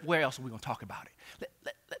here, where else are we going to talk about it?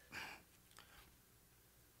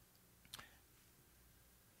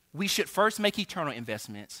 We should first make eternal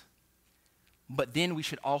investments, but then we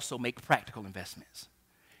should also make practical investments.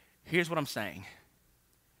 Here's what I'm saying.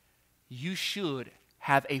 You should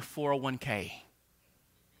have a 401k.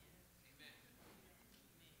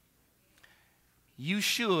 You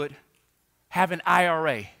should have an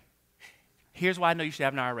IRA. Here's why I know you should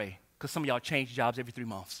have an IRA. Because some of y'all change jobs every 3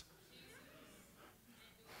 months.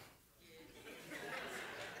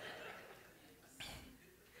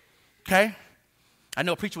 Okay? I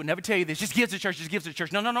know a preacher would never tell you this. Just give to the church, just give to the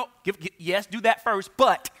church. No. Yes, do that first.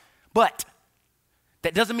 But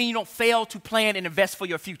that doesn't mean you don't fail to plan and invest for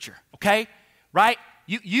your future. Okay? Right?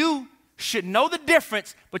 You should know the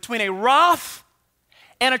difference between a Roth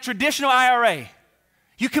and a traditional IRA.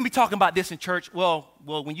 You can be talking about this in church. Well,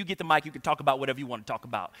 when you get the mic, you can talk about whatever you want to talk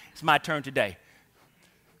about. It's my turn today.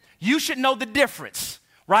 You should know the difference,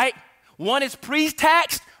 right? One is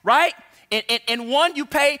pre-taxed, right? And one you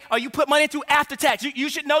pay or you put money into after tax. You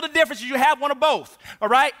should know the difference. You have one of both, all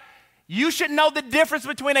right? You should know the difference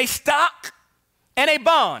between a stock and a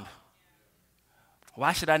bond.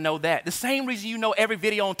 Why should I know that? The same reason you know every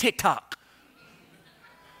video on TikTok.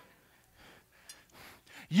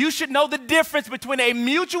 You should know the difference between a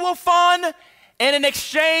mutual fund and an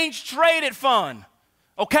exchange-traded fund,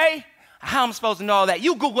 okay? How am I supposed to know all that?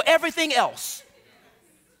 You Google everything else.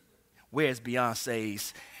 Where's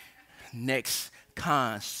Beyonce's next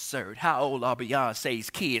concert? How old are Beyonce's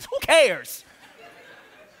kids? Who cares?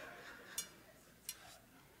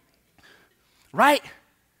 Right?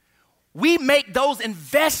 We make those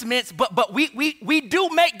investments, but we do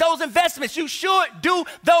make those investments. You should do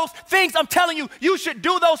those things. I'm telling you, you should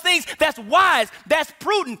do those things. That's wise. That's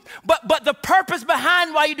prudent. But the purpose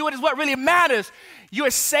behind why you do it is what really matters. You're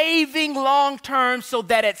saving long term so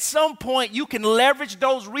that at some point you can leverage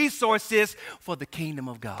those resources for the kingdom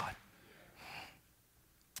of God.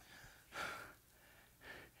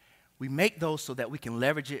 We make those so that we can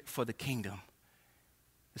leverage it for the kingdom.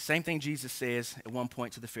 The same thing Jesus says at one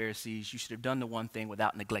point to the Pharisees, you should have done the one thing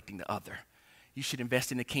without neglecting the other. You should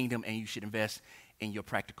invest in the kingdom and you should invest in your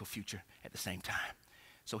practical future at the same time.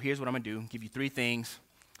 So here's what I'm going to do. Give you three things.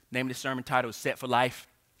 Name of the sermon title is Set for Life.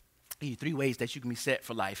 Give you three ways that you can be set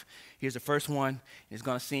for life. Here's the first one. It's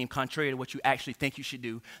going to seem contrary to what you actually think you should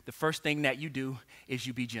do. The first thing that you do is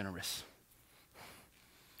you be generous.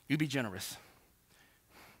 You be generous.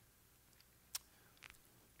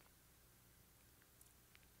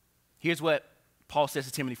 Here's what Paul says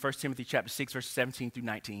to Timothy, 1 Timothy chapter 6, verses 17 through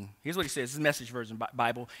 19. Here's what he says. This is the Message version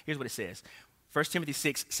Bible. Here's what it says. 1 Timothy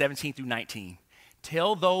 6, 17 through 19.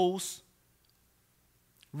 Tell those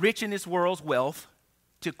rich in this world's wealth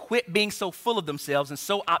to quit being so full of themselves and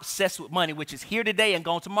so obsessed with money, which is here today and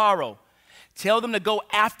gone tomorrow. Tell them to go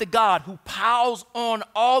after God, who piles on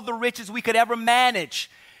all the riches we could ever manage,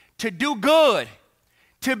 to do good,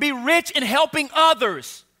 to be rich in helping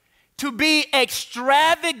others, to be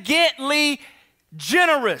extravagantly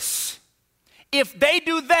generous. If they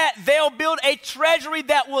do that, they'll build a treasury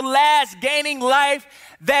that will last, gaining life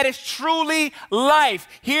that is truly life.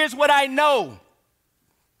 Here's what I know.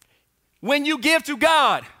 When you give to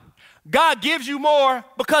God, God gives you more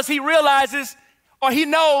because he realizes or he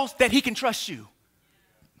knows that he can trust you.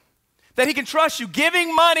 That he can trust you.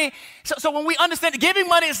 Giving money, so when we understand that giving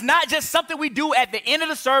money is not just something we do at the end of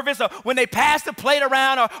the service or when they pass the plate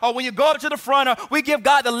around or when you go up to the front or we give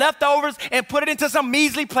God the leftovers and put it into some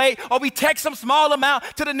measly plate or we text some small amount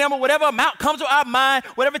to the number, whatever amount comes to our mind,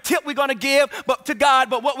 whatever tip we're going to give to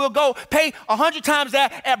God, but what we'll go pay 100 times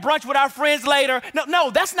that at brunch with our friends later.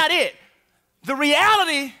 No, that's not it. The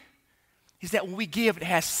reality is that when we give, it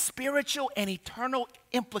has spiritual and eternal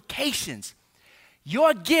implications.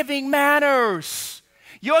 Your giving matters.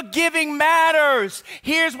 Your giving matters.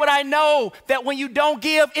 Here's what I know, that when you don't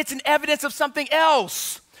give, it's an evidence of something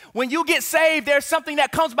else. When you get saved, there's something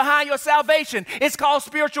that comes behind your salvation. It's called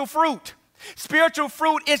spiritual fruit. Spiritual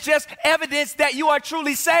fruit is just evidence that you are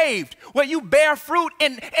truly saved. When you bear fruit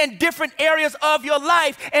in different areas of your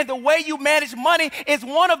life, and the way you manage money is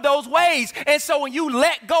one of those ways. And so when you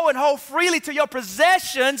let go and hold freely to your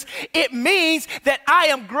possessions, it means that I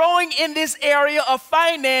am growing in this area of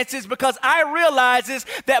finances because I realize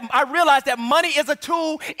that money is a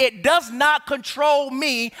tool. It does not control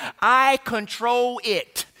me. I control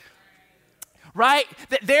it. Right?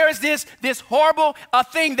 There is this horrible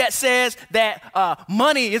thing that says that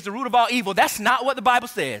money is the root of all evil. That's not what the Bible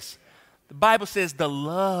says. The Bible says the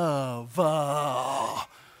love.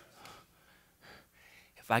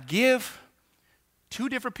 If I give two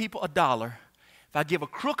different people $1, if I give a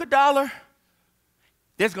crook $1,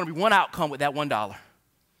 there's going to be one outcome with that $1.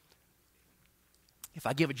 If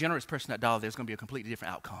I give a generous person $1, there's going to be a completely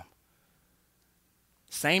different outcome.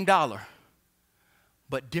 Same dollar,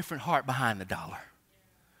 but different heart behind the dollar.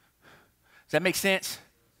 Does that make sense?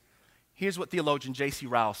 Here's what theologian J.C.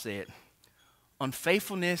 Ryle said.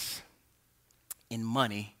 Unfaithfulness in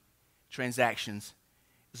money transactions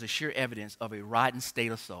is a sure evidence of a rotten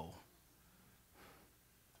state of soul.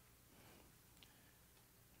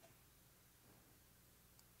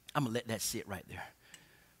 I'm going to let that sit right there.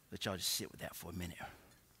 Let y'all just sit with that for a minute.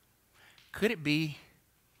 Could it be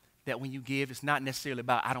that when you give, it's not necessarily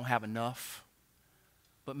about I don't have enough,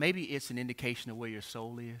 but maybe it's an indication of where your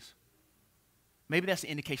soul is? Maybe that's an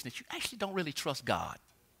indication that you actually don't really trust God.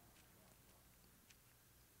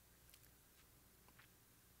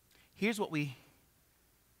 Here's what we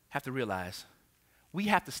have to realize. We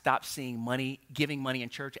have to stop seeing money, giving money in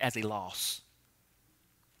church as a loss.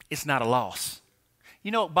 It's not a loss.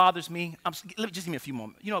 You know what bothers me? Just give me a few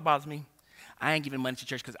moments. You know what bothers me? I ain't giving money to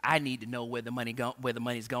church because I need to know where the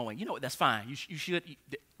money's going. You know what? That's fine. You should.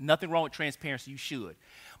 Nothing wrong with transparency. You should.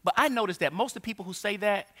 But I noticed that most of the people who say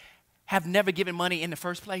that have never given money in the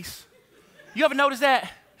first place. You ever notice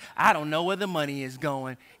that? I don't know where the money is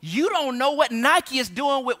going. You don't know what Nike is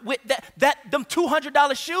doing with them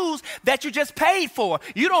 $200 shoes that you just paid for.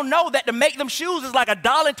 You don't know that to make them shoes is like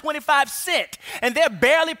 $1.25, and they're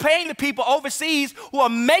barely paying the people overseas who are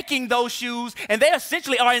making those shoes, and they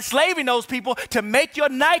essentially are enslaving those people to make your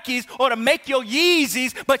Nikes or to make your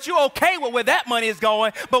Yeezys, but you're okay with where that money is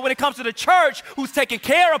going. But when it comes to the church, who's taking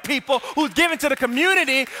care of people, who's giving to the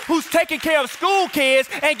community, who's taking care of school kids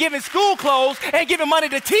and giving school clothes and giving money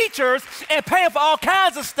to teachers and paying for all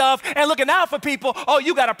kinds of stuff and looking out for people, oh,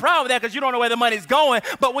 you got a problem with that because you don't know where the money's going.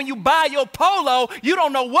 But when you buy your polo, you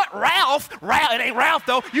don't know what Ralph, it ain't Ralph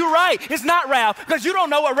though, you're right, it's not Ralph, because you don't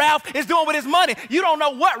know what Ralph is doing with his money. You don't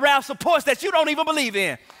know what Ralph supports that you don't even believe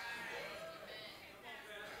in.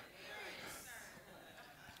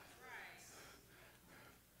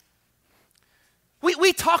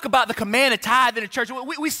 We talk about the command of tithe in the church.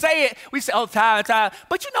 We say oh, tithe.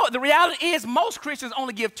 But you know what? The reality is most Christians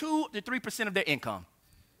only give 2 to 3% of their income.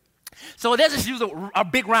 So let's just use a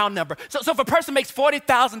big round number. So if a person makes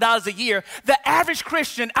 $40,000 a year, the average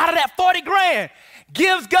Christian out of that 40 grand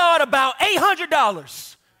gives God about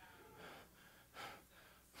 $800.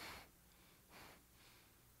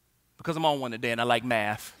 Because I'm on one today and I like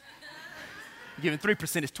math. Giving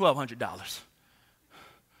 3% is $1,200.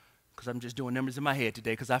 Because I'm just doing numbers in my head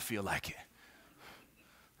today because I feel like it.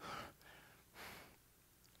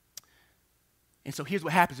 And so here's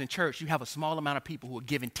what happens in church. You have a small amount of people who are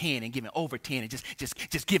giving 10 and giving over 10 and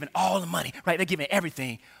just giving all the money, right? They're giving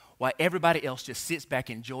everything while everybody else just sits back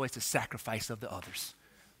and enjoys the sacrifice of the others.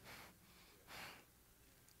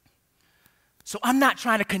 So I'm not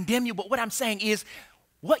trying to condemn you, but what I'm saying is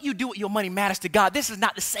what you do with your money matters to God. This is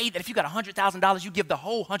not to say that if you got $100,000, you give the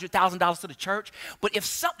whole $100,000 to the church. But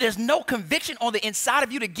if there's no conviction on the inside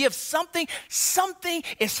of you to give something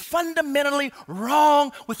is fundamentally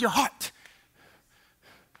wrong with your heart.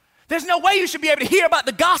 There's no way you should be able to hear about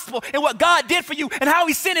the gospel and what God did for you and how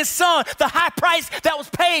he sent his son, the high price that was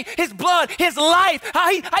paid, his blood, his life,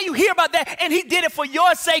 how you hear about that, and he did it for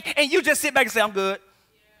your sake, and you just sit back and say, I'm good.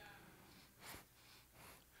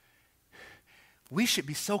 We should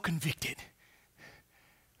be so convicted.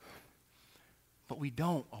 But we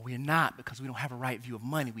don't, or we're not, because we don't have a right view of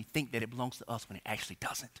money. We think that it belongs to us when it actually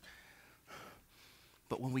doesn't.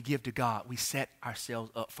 But when we give to God, we set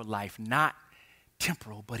ourselves up for life, not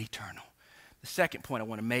temporal, but eternal. The second point I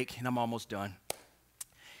want to make, and I'm almost done.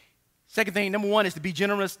 Second thing, number one is to be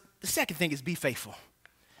generous. The second thing is be faithful.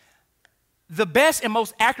 The best and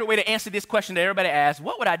most accurate way to answer this question that everybody asks,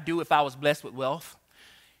 what would I do if I was blessed with wealth?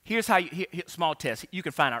 Here's how small test. You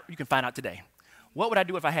can find out today. What would I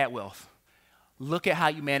do if I had wealth? Look at how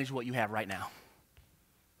you manage what you have right now.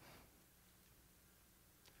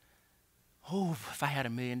 Oh, if I had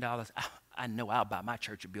 $1 million, I know I'll buy my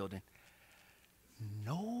church a building.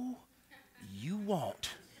 No, you won't.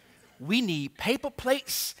 We need paper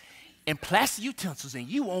plates and plastic utensils, and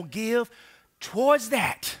you won't give towards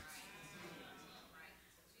that.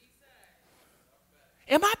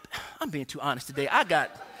 I'm being too honest today.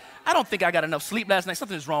 I don't think I got enough sleep last night.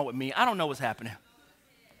 Something is wrong with me. I don't know what's happening.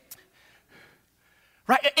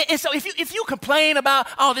 Right? And so if you complain about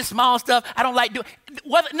all this small stuff, I don't like doing,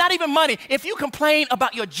 not even money. If you complain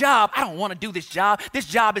about your job, I don't want to do this job. This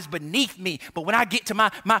job is beneath me. But when I get to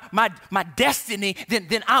my destiny, then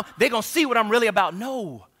they're going to see what I'm really about.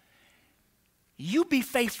 No. You be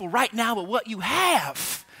faithful right now with what you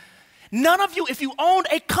have. None of you, if you owned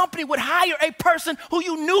a company, would hire a person who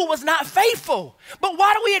you knew was not faithful. But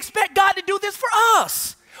why do we expect God to do this for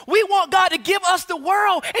us? We want God to give us the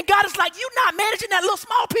world, and God is like, you're not managing that little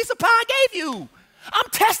small piece of pie I gave you. I'm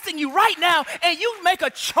testing you right now, and you make a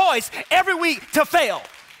choice every week to fail.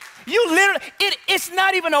 You literally, it's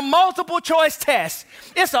not even a multiple choice test.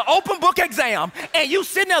 It's an open book exam, and you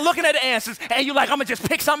sitting there looking at the answers, and you're like, I'm going to just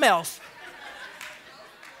pick something else.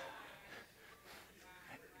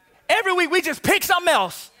 Every week we just pick something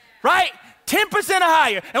else, right? 10% or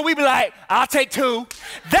higher, and we be like, I'll take 2.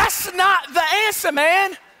 That's not the answer,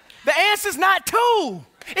 man. The answer's not 2.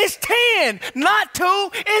 It's 10. Not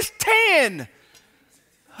 2, it's 10.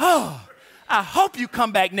 Oh, I hope you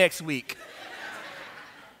come back next week.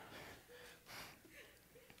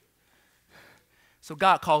 So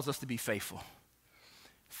God calls us to be faithful.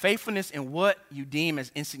 Faithfulness in what you deem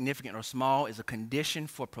as insignificant or small is a condition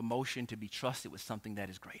for promotion to be trusted with something that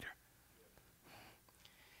is greater.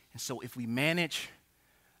 And so if we manage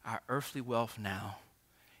our earthly wealth now,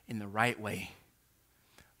 in the right way,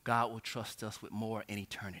 God will trust us with more in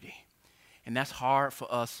eternity. And that's hard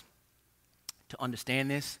for us to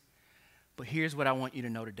understand this, but here's what I want you to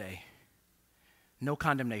know today. No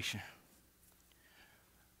condemnation.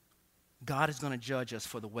 God is going to judge us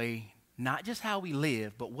for the way, not just how we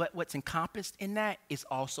live, but what's encompassed in that is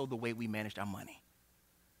also the way we managed our money.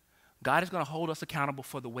 God is going to hold us accountable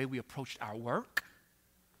for the way we approached our work.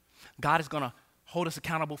 God is going to hold us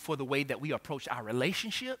accountable for the way that we approach our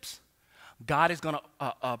relationships. God is going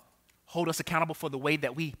to hold us accountable for the way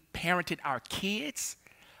that we parented our kids.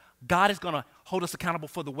 God is going to hold us accountable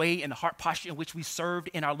for the way and the heart posture in which we served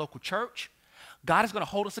in our local church. God is going to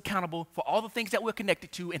hold us accountable for all the things that we're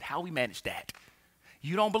connected to and how we manage that.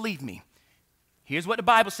 You don't believe me? Here's what the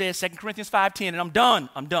Bible says, 2 Corinthians 5:10, and I'm done.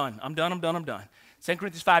 2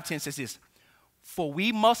 Corinthians 5:10 says this, for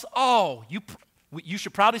we must all, you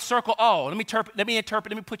should probably circle all. Let me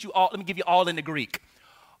give you all in the Greek.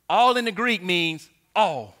 All in the Greek means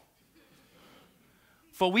all.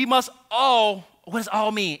 For we must all, what does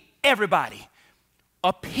all mean? Everybody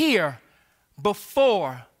appear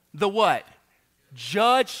before the what?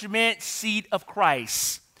 Judgment seat of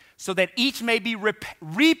Christ, so that each may be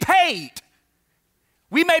repaid.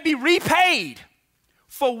 We may be repaid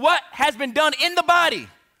for what has been done in the body,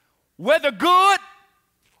 whether good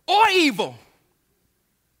or evil.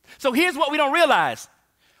 So here's what we don't realize.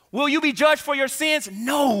 Will you be judged for your sins?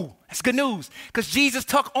 No. That's good news, because Jesus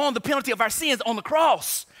took on the penalty of our sins on the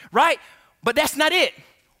cross, right? But that's not it.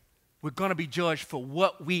 We're going to be judged for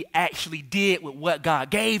what we actually did with what God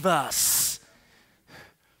gave us.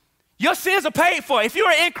 Your sins are paid for. If you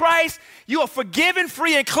are in Christ, you are forgiven,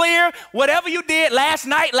 free, and clear. Whatever you did last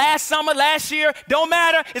night, last summer, last year, don't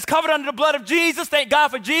matter. It's covered under the blood of Jesus. Thank God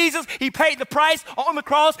for Jesus. He paid the price on the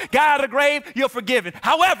cross, got out of the grave. You're forgiven.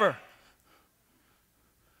 However,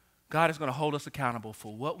 God is going to hold us accountable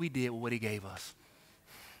for what we did with what he gave us.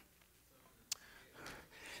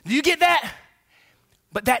 Do you get that?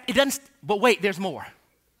 But wait, there's more.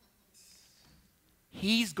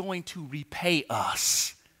 He's going to repay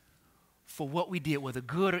us for what we did, whether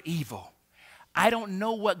good or evil. I don't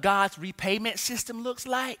know what God's repayment system looks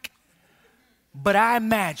like, but I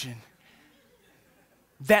imagine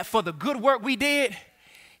that for the good work we did,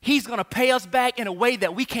 he's going to pay us back in a way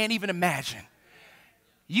that we can't even imagine.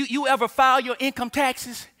 You ever file your income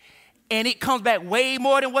taxes and it comes back way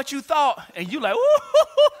more than what you thought, and you like,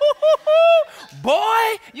 boy,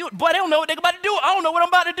 they don't know what they're about to do. I don't know what I'm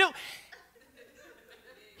about to do.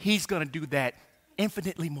 He's going to do that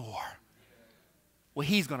infinitely more. Well,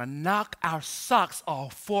 he's going to knock our socks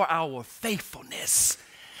off for our faithfulness.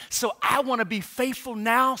 So I want to be faithful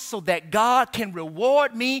now so that God can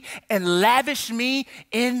reward me and lavish me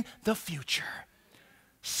in the future.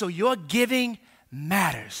 So your giving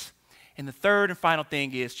matters. And the third and final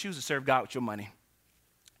thing is choose to serve God with your money.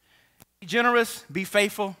 Be generous, be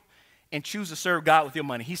faithful, and choose to serve God with your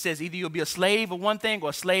money. He says either you'll be a slave of one thing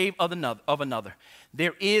or a slave of another.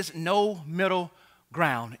 There is no middle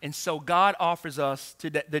ground. And so God offers us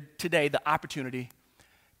today the opportunity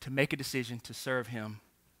to make a decision to serve him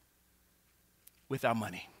with our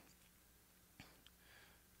money.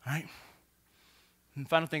 All right? And the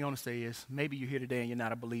final thing I want to say is maybe you're here today and you're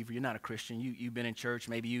not a believer, you're not a Christian, you've been in church,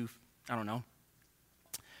 maybe you've been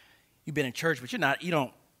in church, but you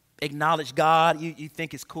don't acknowledge God, you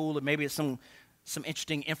think it's cool, or maybe it's some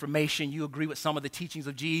interesting information, you agree with some of the teachings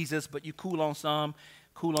of Jesus, but you cool on some,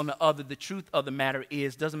 cool on the other. The truth of the matter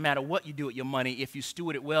is, doesn't matter what you do with your money, if you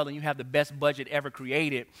steward it well and you have the best budget ever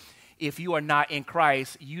created, if you are not in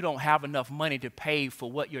Christ, you don't have enough money to pay for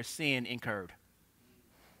what your sin incurred.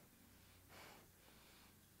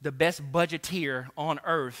 The best budgeteer on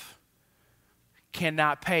earth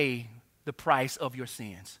cannot pay the price of your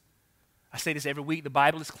sins. I say this every week. The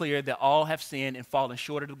Bible is clear that all have sinned and fallen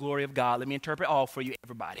short of the glory of God. Let me interpret all for you,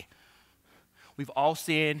 everybody. We've all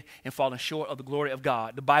sinned and fallen short of the glory of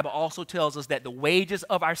God. The Bible also tells us that the wages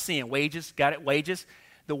of our sin, wages, got it, wages?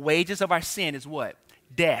 The wages of our sin is what?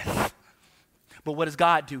 Death. But what does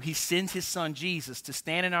God do? He sends his son Jesus to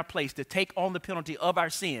stand in our place, to take on the penalty of our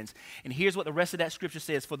sins. And here's what the rest of that scripture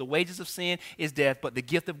says. For the wages of sin is death, but the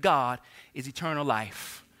gift of God is eternal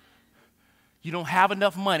life. You don't have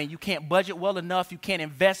enough money. You can't budget well enough. You can't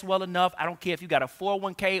invest well enough. I don't care if you got a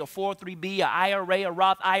 401k, a 403b, a IRA, a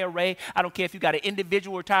Roth IRA. I don't care if you got an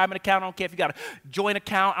individual retirement account. I don't care if you got a joint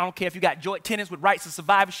account. I don't care if you got joint tenants with rights of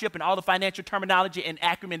survivorship and all the financial terminology and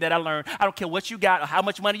acronym that I learned. I don't care what you got or how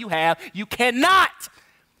much money you have. You cannot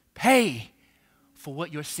pay for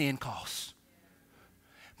what your sin costs,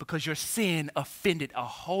 because your sin offended a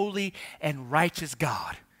holy and righteous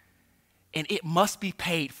God. And it must be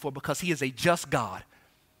paid for because he is a just God.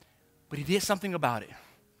 But he did something about it.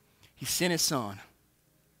 He sent his son,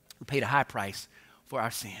 who paid a high price for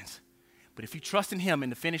our sins. But if you trust in him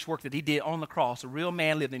and the finished work that he did on the cross, a real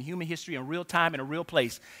man lived in human history in real time in a real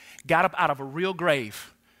place, got up out of a real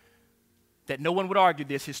grave, that no one would argue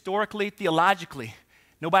this historically, theologically.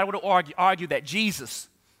 Nobody would argue that Jesus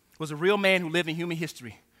was a real man who lived in human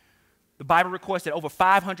history. The Bible records that over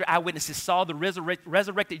 500 eyewitnesses saw the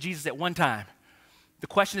resurrected Jesus at one time. The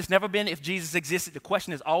question has never been if Jesus existed. The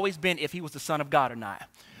question has always been if he was the Son of God or not.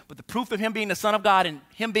 But the proof of him being the Son of God and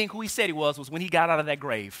him being who he said he was when he got out of that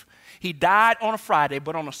grave. He died on a Friday,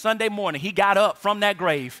 but on a Sunday morning, he got up from that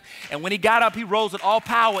grave. And when he got up, he rose with all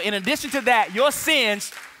power. In addition to that, your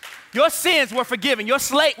sins were forgiven. Your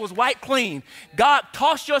slate was wiped clean. God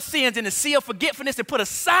tossed your sins in the sea of forgetfulness and put a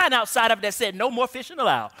sign outside of it that said, no more fishing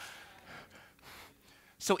allowed.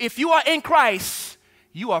 So if you are in Christ,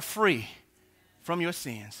 you are free from your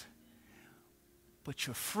sins. But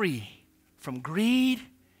you're free from greed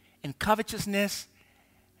and covetousness,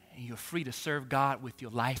 and you're free to serve God with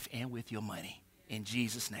your life and with your money. In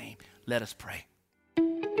Jesus' name, let us pray.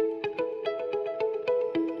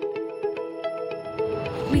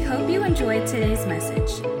 We hope you enjoyed today's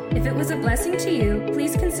message. If it was a blessing to you,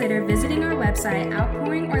 please consider visiting our website,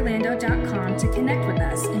 outpouringorlando.com, to connect with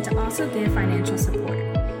us and to also give financial support.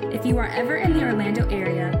 If you are ever in the Orlando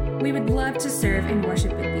area, we would love to serve and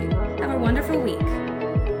worship with you. Have a wonderful week.